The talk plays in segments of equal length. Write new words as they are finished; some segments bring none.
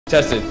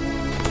Tested.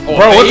 Oh,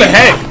 bro, what the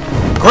heck?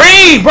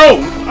 Green,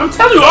 bro. I'm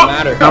telling you.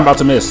 I'm about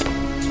to miss.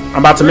 I'm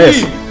about to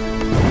miss.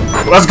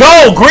 Let's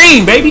go,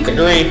 green, baby.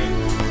 Green.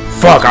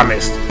 Fuck, I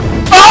missed.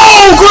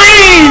 Oh,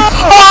 green!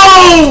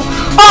 Oh!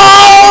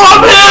 Oh,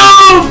 I'm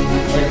him!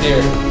 Right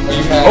there.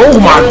 Oh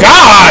my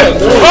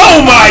god! Oh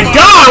my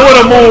god, what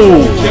a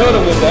move! Killed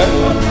him with that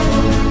one.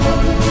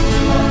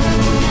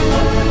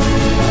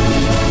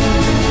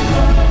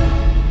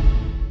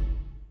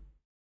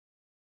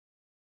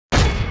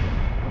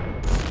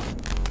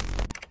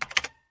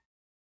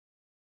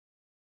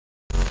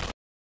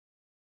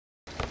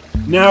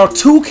 Now,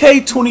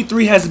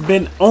 2K23 has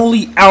been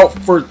only out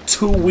for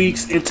 2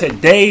 weeks, and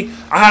today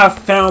I have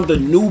found the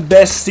new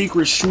best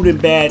secret shooting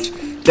badge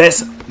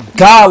that's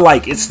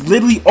godlike. It's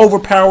literally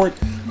overpowered.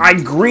 I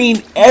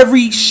green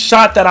every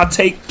shot that I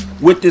take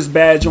with this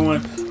badge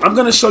on. I'm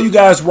going to show you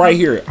guys right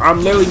here.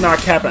 I'm literally not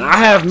capping. I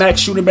have max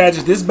shooting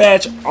badges. This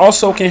badge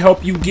also can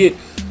help you get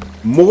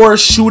more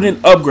shooting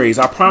upgrades.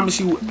 I promise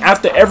you,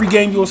 after every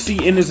game you'll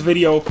see in this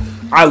video,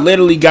 I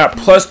literally got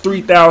plus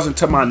 3,000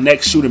 to my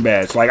next shooting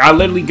badge. Like, I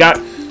literally got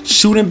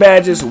shooting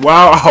badges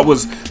while I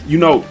was, you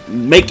know,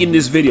 making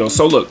this video.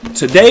 So look,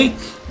 today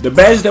the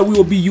badge that we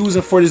will be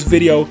using for this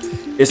video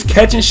is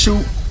catch and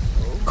shoot,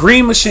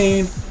 green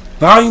machine,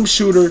 volume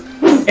shooter,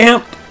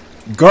 amped,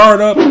 guard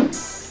up,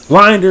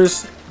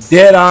 blinders,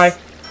 dead eye,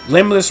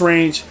 limitless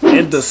range,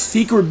 and the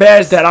secret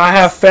badge that I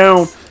have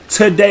found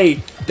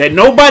today that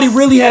nobody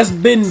really has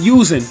been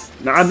using,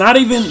 not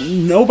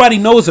even nobody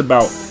knows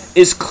about,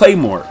 is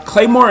Claymore.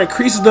 Claymore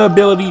increases the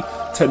ability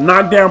to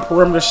knock down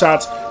perimeter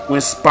shots when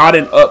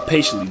spotting up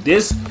patiently.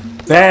 This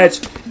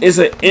badge is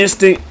an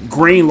instant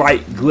green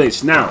light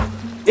glitch. Now,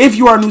 if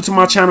you are new to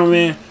my channel,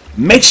 man,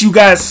 make sure you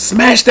guys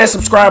smash that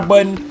subscribe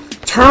button,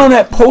 turn on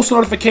that post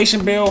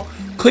notification bell,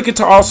 click it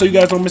to all so you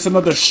guys don't miss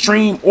another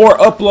stream or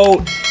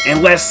upload,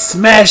 and let's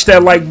smash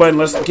that like button.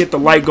 Let's get the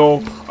like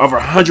goal of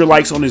 100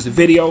 likes on this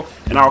video,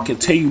 and I'll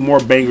continue more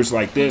bangers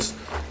like this.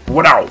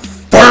 Without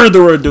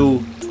further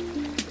ado,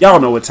 y'all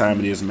know what time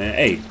it is, man.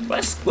 Hey,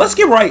 let's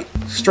get right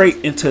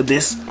straight into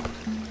this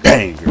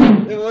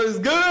banger. It was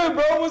good,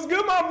 bro. What's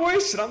good, my boy?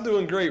 Shit, I'm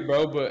doing great,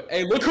 bro. But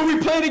hey, look who we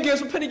playing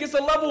against. We're playing against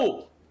a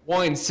level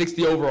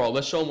 160 overall.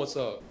 Let's show them what's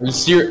up.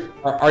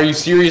 Are you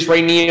serious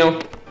right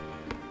now?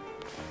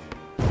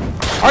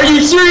 Are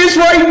you serious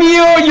right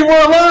now? You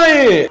weren't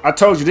lying. I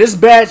told you this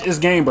badge is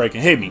game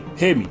breaking. Hit me,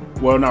 hit me.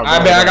 Well, no,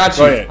 I got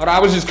you. But I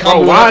was just bro,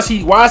 why is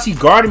he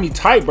guarding me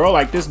tight, bro?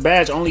 Like, this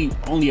badge only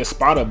a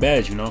spot up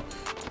badge, you know.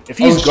 If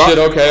he's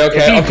okay.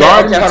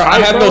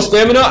 I have no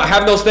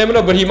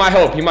stamina, but he might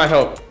help.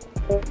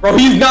 Bro,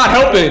 he's not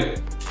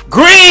helping.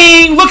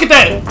 Green, look at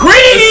that.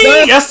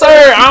 Green, yes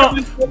sir. I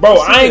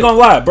ain't gonna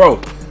lie, bro.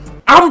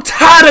 I'm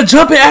tired of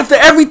jumping after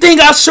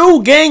everything I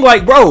shoot, gang.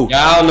 Like, bro.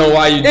 Yeah, I don't know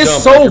why you.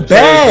 It's so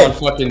bad. On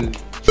fucking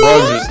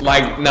drugs,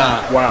 like,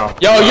 nah. Wow.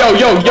 Yo.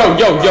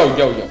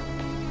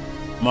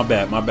 My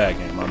bad,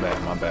 gang. My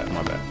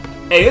bad.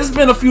 Hey, it's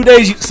been a few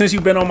days since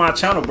you've been on my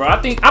channel, bro. I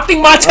think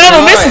my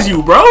channel misses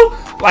you, bro.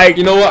 Like,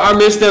 you know what? I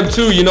miss them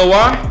too. You know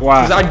why?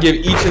 Why? Because I'd give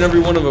each and every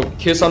one of them a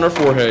kiss on her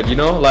forehead. You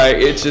know, like,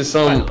 it's just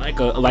some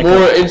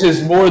it's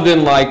just more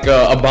than like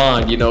a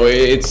bond. You know,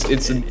 it's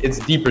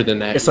deeper than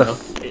that. It's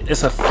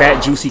a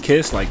fat juicy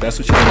kiss. Like, that's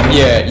what you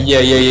mean?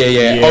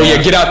 Yeah. Oh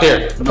yeah, get out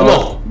there. Come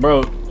on,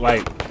 bro.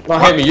 Like, don't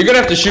hit me. You're gonna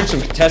have to shoot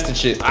some contested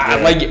shit. I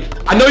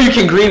know you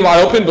can green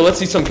wide open, but let's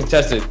see some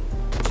contested.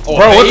 Oh,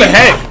 bro, what the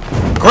heck?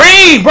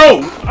 Green,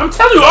 bro. I'm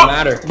telling you,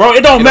 bro.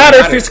 It don't matter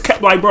if it's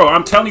like, bro.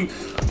 I'm telling you,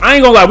 I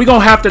ain't gonna lie. We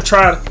gonna have to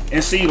try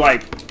and see.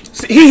 Like,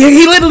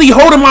 he literally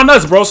holding my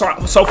nuts, bro.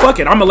 So fuck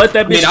it. I'm gonna let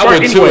that bitch. I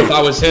would too if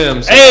I was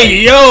him. So.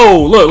 Hey,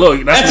 yo,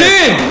 look. That's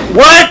in.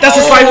 What? That's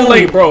a slightly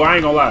late, bro. I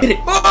ain't gonna lie. Hit it.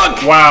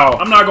 Fuck. Wow.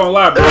 I'm not gonna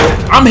lie, bro.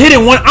 I'm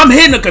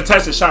hitting a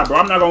contested shot, bro.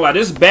 I'm not gonna lie.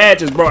 This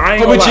badge is, bro. I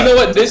ain't gonna lie. But you know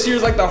what? This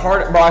year's like the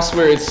hard. Bro, I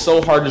swear it's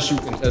so hard to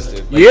shoot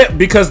contested. Like, yeah,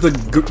 because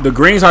the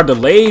greens are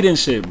delayed and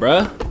shit,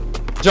 bro.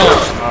 Jump.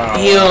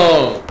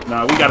 Yo.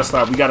 Nah, we gotta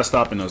stop. We gotta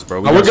stop in this, bro.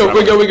 We're good.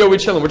 We're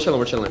chilling. We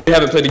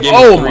haven't played the game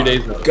in 3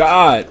 days now. Oh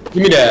god.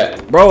 Give me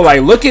that. Bro,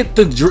 like, look at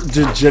the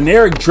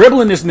generic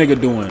dribbling this nigga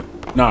doing.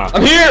 Nah.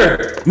 I'm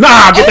here.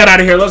 Nah, get that out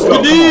of here. Let's go.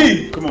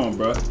 Come on,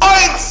 bro.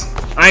 What?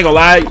 I ain't gonna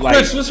lie.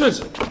 Like,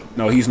 switch.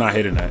 No, he's not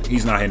hitting that. He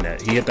hit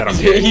that on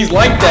the head. He's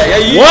like that.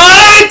 Yeah,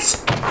 what?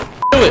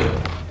 Do it.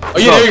 Oh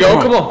yeah, there you go.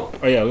 Come on.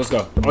 Oh yeah, let's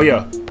go. Oh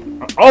yeah.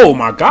 Oh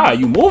my god,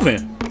 you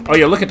moving. Oh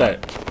yeah, look at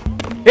that.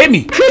 Hit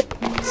me.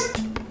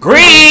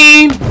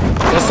 Green!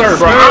 Yes, sir,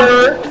 bro.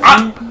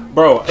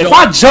 Bro, if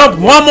I jump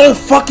one more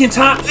fucking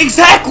time,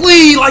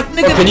 exactly, like,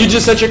 nigga. Bro, can you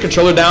just set your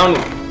controller down,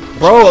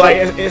 bro? Like,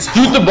 it's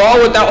shoot the ball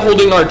without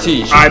holding RT.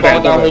 Shoot the ball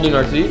without holding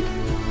RT.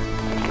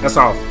 That's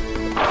off.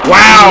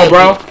 Wow,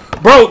 bro.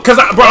 Bro, cause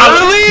bro,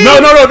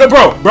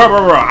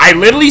 I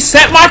literally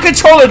set my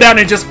controller down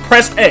and just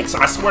pressed X.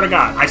 I swear to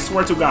God.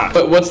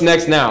 But what's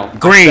next now?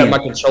 Green. I set my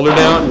controller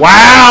down.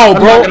 Wow,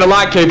 bro. I'm not gonna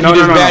lie, KP.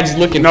 This badge is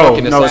looking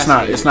fucking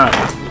assassinated. It's not.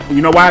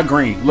 You know why?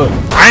 Green. Look,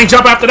 I ain't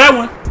jump after that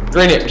one.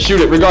 Green it.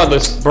 Shoot it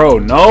regardless. Bro,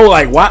 no,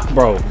 like what,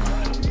 bro?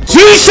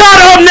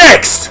 G-shot up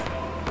next.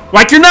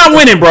 Like, you're not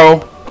winning,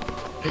 bro.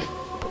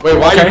 Wait,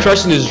 why are you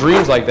crushing his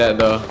dreams like that,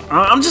 though?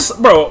 I'm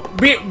just, bro,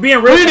 being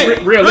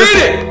realistic.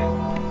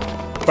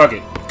 Fuck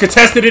it.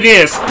 Contested it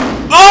is.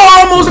 Oh,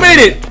 I almost made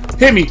it.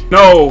 Hit me.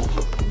 No.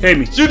 Hit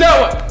me. Shoot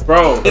that one.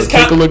 Bro,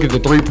 take a look at the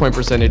 3-point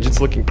percentage. It's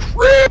looking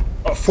crazy.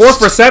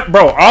 4%,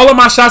 bro. All of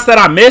my shots that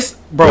I missed,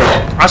 bro,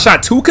 I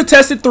shot 2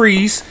 contested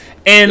threes.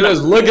 And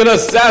just looking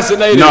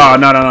assassinated. No.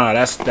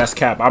 That's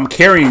cap. I'm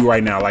carrying you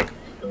right now. Like,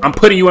 I'm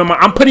putting you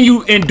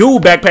in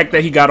dude backpack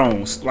that he got on.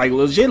 Like,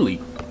 legitly.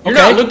 You're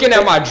not looking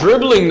at my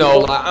dribbling though.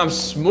 Like, I'm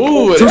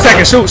smooth. 2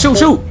 seconds.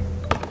 Shoot.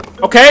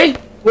 Okay.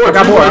 I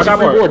got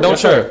board. Don't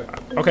share.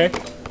 Okay.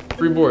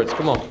 3 boards.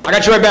 Come on. I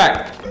got you right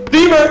back.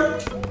 Beamer.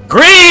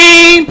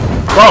 Green.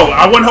 Bro,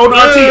 I wasn't holding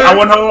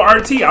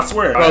RT. I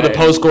swear. Bro, the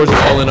post scores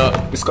are falling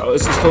up. It's cool.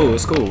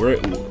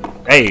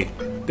 Hey,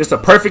 this is the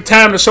perfect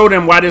time to show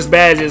them why this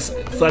badge is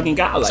fucking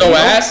godlike. So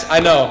ass? I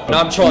know. No,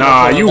 I'm trolling.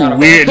 Nah, you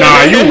weird.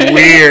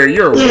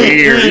 You're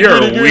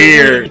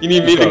weird. You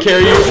need me to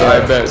carry you?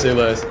 Alright, bet. Say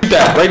less. Shoot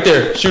that. Right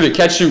there. Shoot it.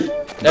 Catch shoot.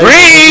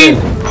 Green.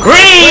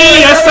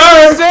 Yes,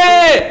 sir.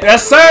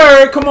 Yes,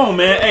 sir. Come on,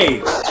 man.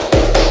 Hey.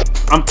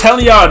 I'm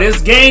telling y'all, this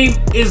game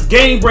is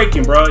game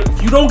breaking, bro.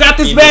 If you don't got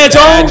this badge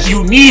on,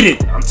 you need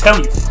it. I'm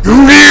telling you,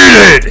 you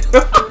need it.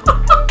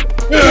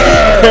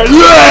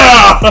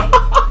 Yeah.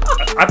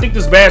 I think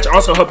this badge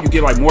also help you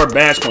get like more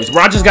badge points.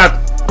 Bro, I just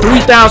got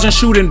 3,000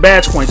 shooting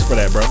badge points for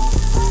that, bro.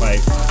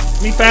 Like,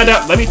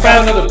 let me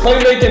find another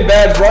playmaking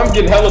badge, bro. I'm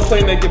getting hella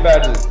playmaking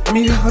badges.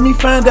 Let me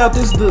find out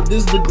this is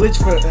the glitch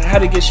for how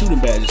to get shooting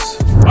badges.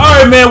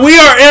 Alright, man, we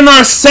are in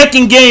our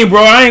second game,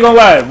 bro. I ain't gonna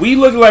lie. We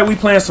look like we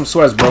playing some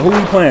sweats, bro. Who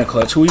we playing,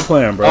 Clutch? Who we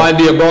playing, bro? No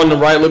idea, bro. On the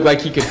right look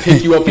like he could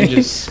pick you up and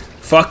just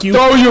fuck you.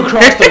 Throw you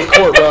across the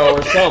court, bro,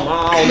 or something.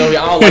 I don't know.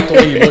 I don't like the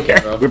way you looking,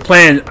 bro. We're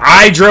playing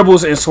eye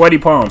dribbles and sweaty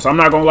palms. I'm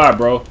not gonna lie,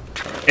 bro.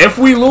 If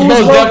we lose, he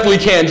most definitely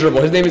can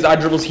dribble. His name is I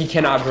dribbles. He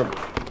cannot dribble.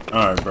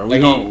 Alright, bro.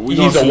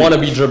 He's a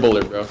wannabe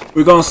dribbler, bro.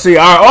 We're gonna see.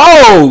 Alright.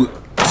 Oh!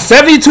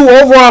 72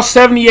 overall,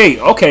 78.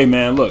 Okay,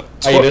 man, look.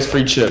 Hey, there's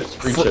free chips.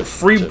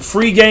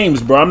 Free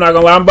games, bro. I'm not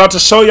gonna lie. I'm about to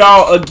show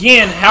y'all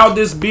again how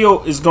this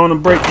build is gonna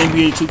break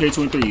NBA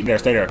 2K23. There,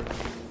 stay there.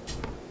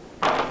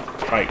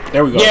 Like,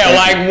 there we go. Yeah,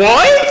 like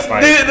what?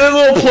 Like, the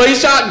little play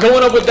shot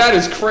going up with that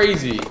is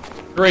crazy.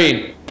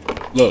 Green.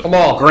 Look. Come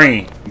on.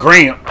 Green.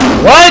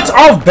 What?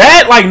 Off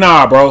bat? Like,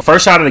 nah, bro.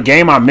 First shot of the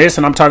game I missed,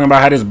 and I'm talking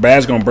about how this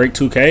badge gonna break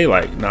 2K.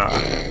 Like, nah.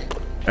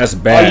 That's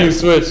bad. How you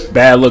switch?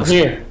 Bad looks.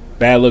 Here.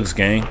 Bad looks,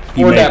 gang.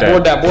 Board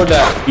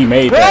that. He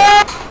made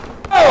that.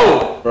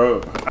 Oh!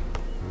 Bro.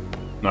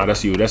 Nah,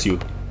 that's you.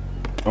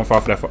 Don't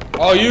fall for that.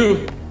 Oh,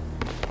 you.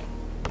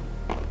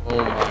 Oh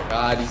my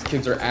god, these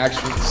kids are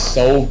actually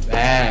so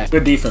bad.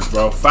 Good defense,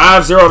 bro.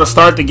 5-0 to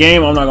start the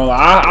game. I'm not gonna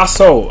lie. I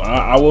sold.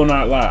 I will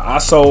not lie. I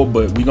sold,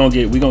 but we gonna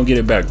get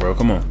it back, bro.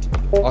 Come on.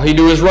 All he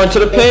do is run to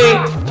the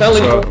paint.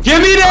 Telling you. Give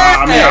me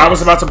that! I mean, I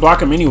was about to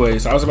block him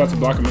anyways. 0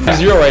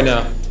 right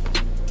now.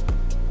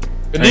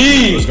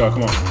 Let's go.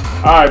 Come on.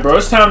 All right, bro.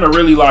 It's time to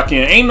really lock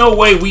in. Ain't no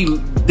way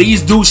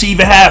these dudes should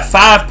even have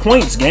 5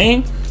 points,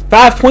 gang.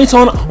 5 points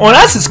on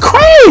us is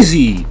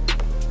crazy.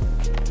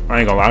 I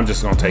ain't gonna lie. I'm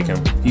just gonna take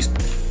him. He's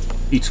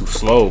too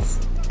slow.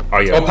 Oh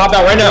yeah. Oh, pop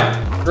out right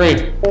now.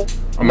 Green.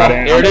 I'm out of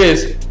here. There it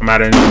is. I'm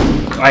out of here.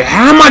 Like,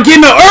 how am I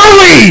getting it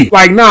early?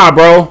 Like, nah,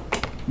 bro.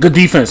 Good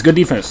defense. Good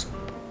defense,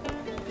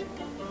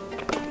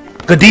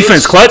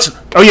 Clutch.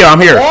 Oh yeah, I'm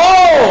here.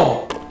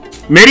 Oh.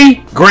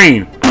 Midi,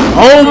 green.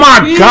 Oh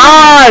my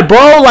god,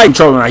 bro! Like,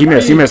 trolling. He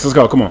missed. Let's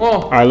go. Come on.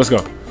 All right, let's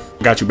go.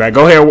 Got you back.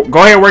 Go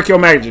ahead. Work your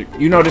magic.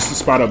 You know this is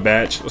spot up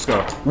badge. Let's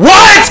go.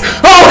 What?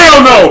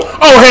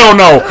 Oh hell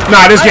no!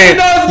 Nah, this game.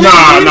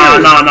 Nah.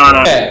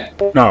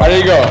 No. There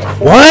you go.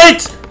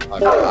 What?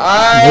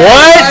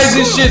 What?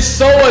 This shit's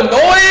so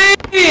annoying.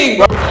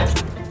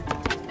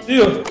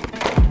 Deal.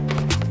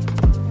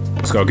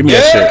 Let's go. Give me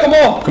that shit.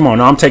 Come on.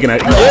 No, I'm taking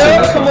that.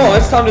 Yeah, come on.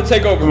 It's time to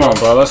take over. Come on,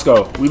 bro. Let's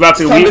go. We about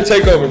to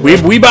take over.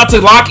 We about to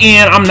lock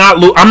in. I'm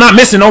not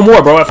missing no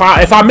more, bro. If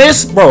I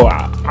miss, bro,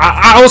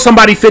 I owe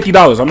somebody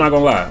 $50. I'm not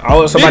gonna lie. I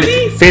owe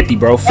somebody 50,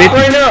 bro. 50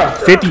 right now.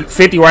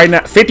 50 right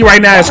now. 50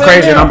 right now is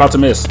crazy, and I'm about to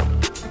miss.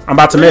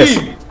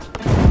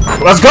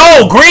 Let's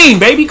go, green,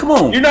 baby. Come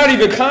on. You're not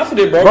even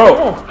confident, bro.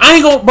 Bro, I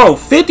ain't gonna,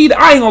 50.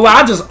 I ain't gonna lie.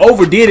 I just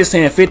overdid it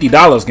saying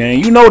 $50,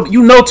 gang. You know,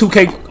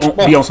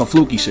 2K be on some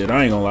fluky shit.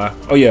 I ain't gonna lie.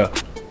 Oh yeah.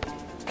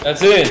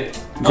 That's it.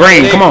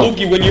 Green, come on.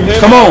 Fluky when you hit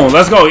come on,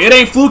 let's go. It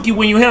ain't fluky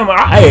when you hit him.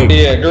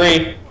 Yeah,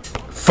 green.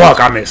 Fuck,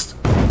 I missed.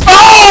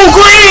 Oh,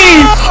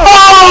 green!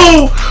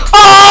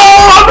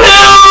 I'm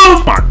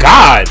him! My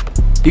God.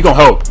 He gonna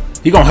help.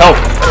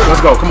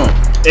 Let's go, come on.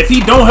 If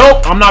he don't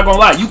help, I'm not gonna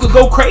lie. You could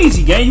go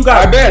crazy, gang. You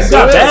got badge.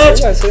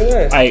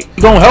 Like,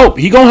 he gonna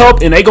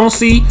help, and they gonna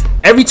see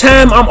every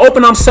time I'm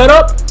open, I'm set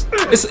up.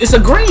 It's a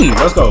green.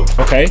 Let's go.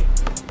 Okay.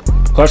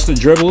 Clutch the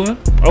dribbling.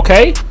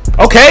 Okay.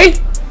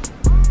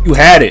 You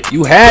had it.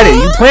 You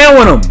playing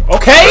with him.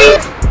 Okay.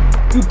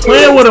 You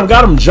playing with him.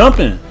 Got him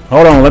jumping.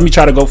 Hold on. Let me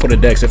try to go for the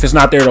decks. If it's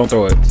not there, don't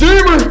throw it.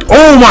 Steamer.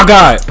 Oh my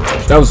God.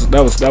 That was.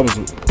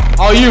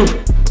 Oh, you.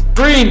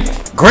 Green.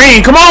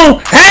 Green, come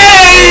on.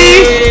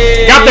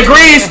 Hey!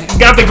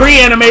 Got the green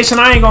animation.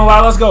 I ain't gonna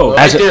lie. Let's go.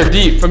 Right there,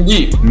 deep, from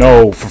deep.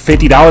 No, for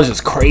 $50 is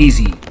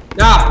crazy.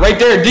 Nah, right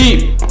there,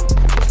 deep.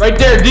 Right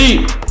there,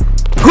 deep.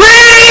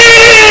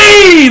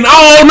 Green!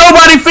 Oh,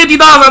 nobody $50.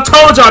 I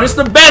told y'all, this is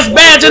the best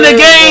badge in the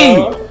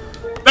game.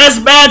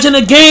 Best badge in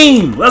the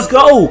game. Let's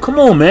go. Come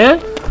on,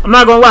 man. I'm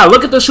not gonna lie.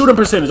 Look at the shooting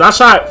percentage. I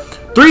shot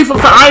 3 for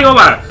 5. I ain't gonna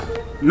lie.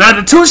 Now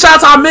the 2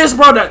 shots I missed,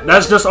 bro,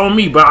 that's just on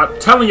me. But I'm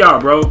telling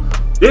y'all, bro,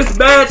 this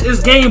badge is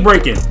game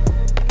breaking.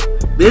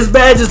 This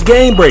badge is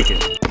game breaking.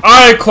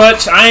 All right,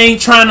 Clutch. I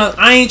ain't trying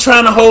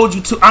to hold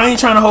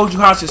you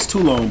hostage too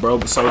long, bro.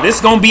 So this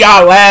is gonna be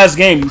our last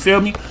game. You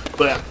feel me?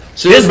 But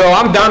shit, bro,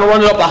 I'm down to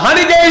run it up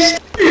 100 days.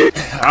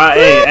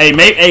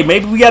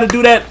 Maybe we gotta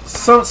do that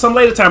some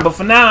later time. But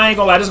for now, I ain't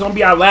gonna lie. This is gonna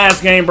be our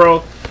last game,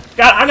 bro.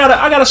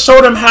 I gotta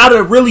show them how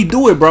to really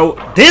do it, bro.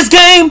 This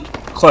game,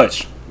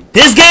 Clutch.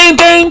 This game,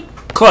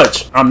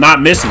 Clutch. I'm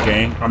not missing,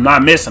 gang. I'm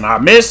not missing. I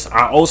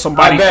owe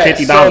somebody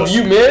 $50. So if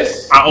you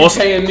miss, you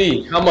paying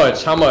me. How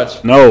much? How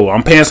much? No,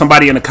 I'm paying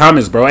somebody in the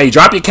comments, bro. Hey,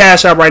 drop your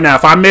cash out right now.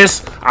 If I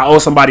miss, I owe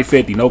somebody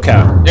 50. No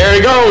cap. There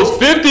he goes,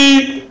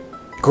 50.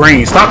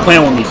 Green, stop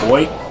playing with me,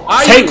 boy.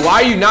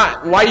 Why you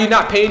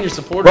not paying your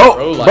supporters,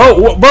 bro?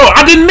 Bro,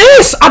 I didn't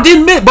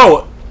miss,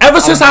 bro. Ever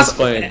since I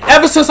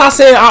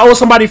said I owe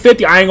somebody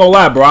 50, I ain't gonna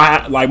lie, bro.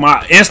 Like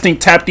my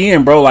instinct tapped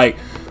in, bro. Like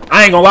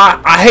I ain't gonna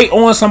lie, I hate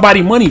owing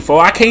somebody money, for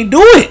I can't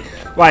do it.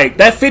 Like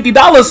that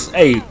 $50,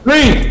 hey.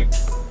 Green,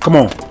 come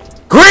on,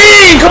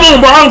 Green, come on,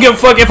 bro. I don't give a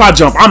fuck if I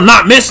jump. I'm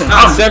not missing.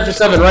 I'm 7 for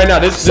 7 right now.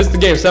 This is the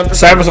game. 7 for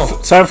 7.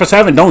 7 for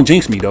 7. Don't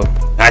jinx me though.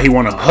 Now he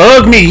wanna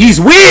hug me. He's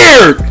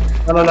weird.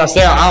 No.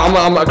 Stay out. I'm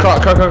I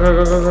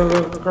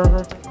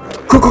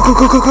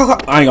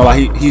ain't gonna lie,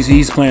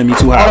 he's playing me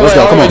too high. Let's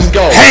go, come on.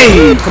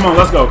 Hey, come on,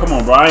 let's go. Come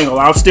on, bro. I ain't gonna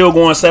lie. I'm still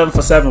going 7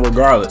 for 7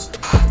 regardless.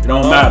 It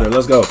don't matter.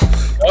 Let's go.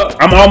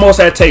 I'm almost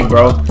at take,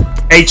 bro.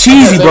 Hey,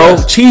 Cheesy, bro.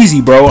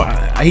 Cheesy, bro.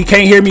 He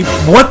can't hear me.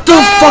 What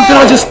the fuck did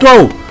I just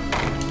throw?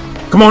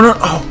 Come on.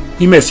 Oh,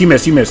 he missed. They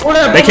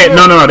can't.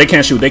 No. They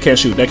can't shoot. They can't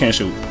shoot.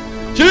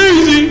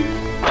 Cheesy.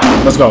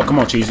 Let's go. Come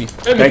on, Cheesy.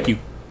 Thank you.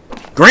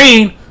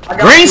 Green.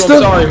 Greenster.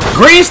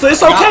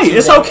 It's okay.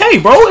 It's okay,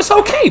 bro. It's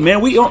okay,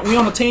 man. We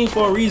on the team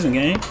for a reason,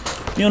 gang.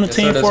 We on the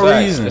team for a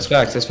reason. It's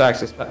facts.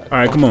 All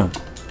right, come on.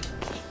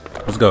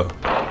 Let's go.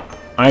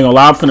 I ain't gonna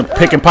lie. I'm finna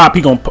pick and pop.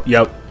 He gonna.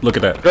 Yep. Look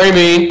at that. Very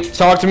mean.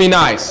 Talk to me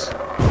nice.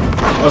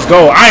 Let's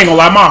go. I ain't gonna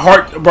lie. My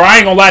heart, bro. I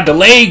ain't gonna lie.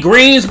 Delayed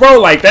greens, bro.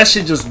 Like that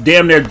shit just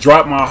damn near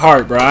dropped my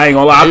heart, bro. I ain't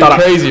gonna lie. I thought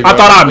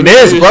I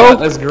missed, bro.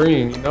 That's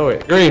green. You know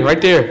it. Green,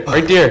 right there.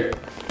 Right there.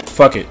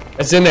 Fuck it.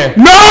 It's in there.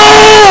 No!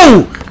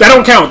 That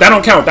don't count. That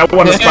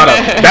wasn't a spot up.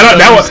 That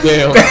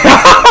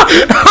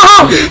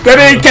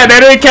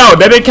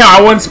didn't count.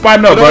 I wasn't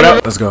spotting up, bro.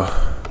 Let's go.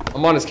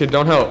 I'm on this kid.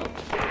 Don't help.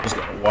 Let's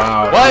go.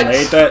 Wow. What?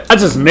 I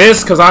just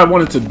missed because I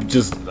wanted to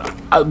just,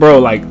 bro.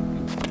 Like,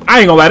 I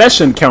ain't gonna lie. That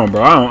shouldn't count,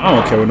 bro. I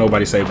don't care what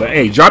nobody say. But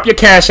hey, drop your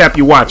cash app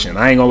you watching.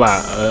 I ain't gonna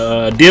lie.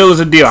 A deal is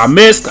a deal. I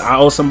missed. I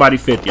owe somebody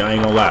 50. I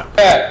ain't gonna lie.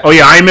 Oh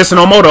yeah, I ain't missing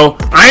no moto.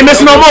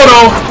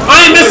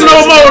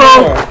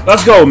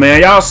 Let's go,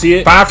 man. Y'all see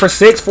it. 5 for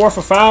 6, 4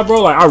 for 5,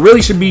 bro. Like I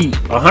really should be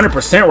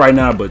 100% right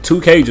now, but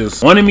 2K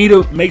just wanted me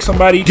to make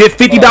somebody get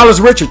 $50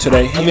 richer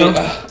today. You know?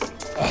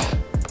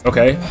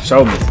 Okay,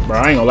 show me, bro.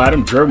 I ain't gonna lie.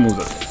 Them dribble moves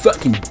are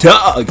fucking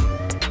dog.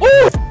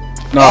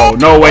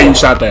 No way you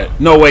shot that.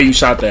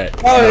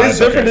 Oh, it's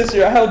different this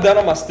year. I held down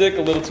on my stick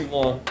a little too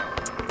long.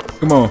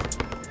 Come on,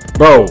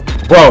 bro.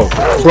 No.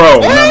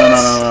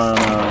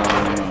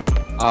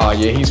 Oh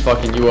yeah, he's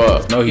fucking you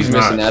up. No, he's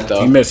missing that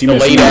though. He missed.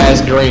 Late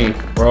ass green,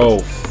 bro.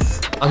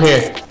 I'm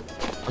here.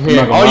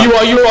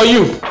 All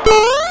you.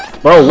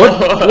 Bro,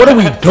 what are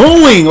we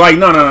doing? Like,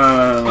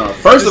 no.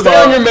 First of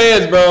all, your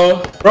mans,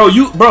 bro. Bro,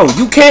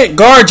 you can't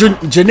guard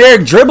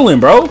generic dribbling,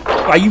 bro.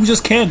 Like you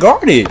just can't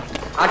guard it.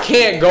 I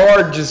can't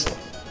guard just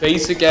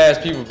basic ass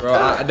people,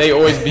 bro. They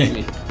always beat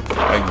me.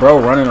 Like, bro,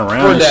 running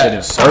around and shit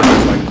in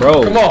circles. Like,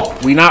 bro, come on.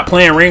 We not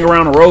playing ring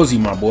around the rosy,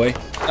 my boy.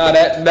 Nah,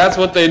 that's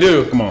what they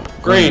do. Come on.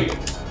 Green.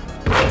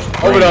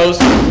 Overdose.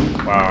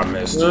 Wow, I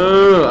missed.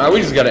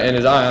 We just gotta end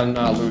his eye. I'm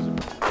not losing.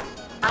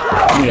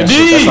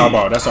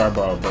 That's our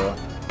ball, bro.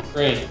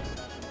 Green.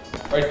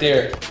 Right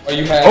there. Oh,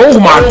 oh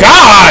my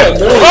god!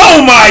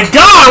 Oh my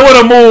god! What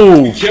a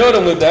move! You killed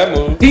him with that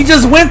move. He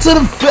just went to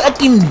the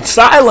fucking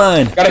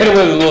sideline. Gotta hit him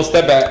with a little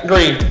step back.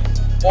 Green.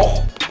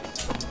 Oh.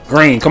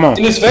 Green, come on.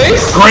 In his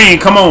face? Green,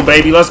 come on,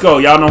 baby. Let's go.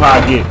 Y'all know how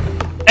I get.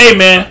 Hey,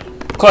 man.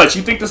 Clutch,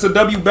 you think this is a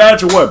W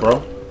badge or what,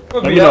 bro?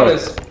 Let me know.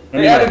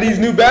 They added these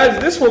new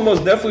badges. This one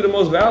most definitely the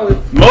most valid.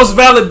 Most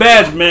valid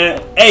badge, man.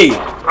 Hey,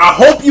 I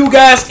hope you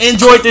guys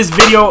enjoyed this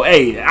video.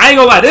 Hey, I ain't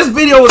gonna lie. This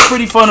video was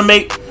pretty fun to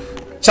make.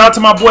 Shout out to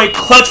my boy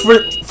Clutch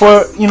for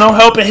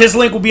helping. His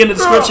link will be in the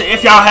description.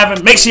 If y'all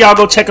haven't, make sure y'all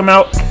go check him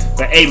out.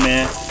 But hey,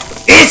 man,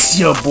 it's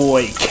your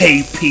boy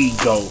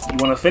KPGo. You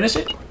want to finish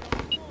it?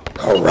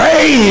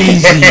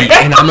 Crazy.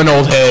 And I'm an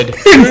old head.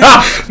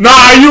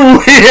 Nah, you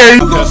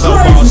weird.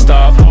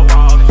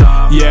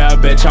 Yeah,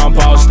 bitch, I'm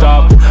bossed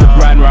up.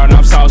 Run round,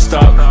 I'm sauced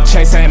up.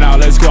 Chasing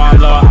out, let's go on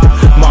look.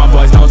 My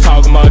boys don't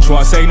talk much,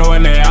 one signal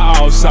and they are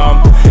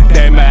awesome.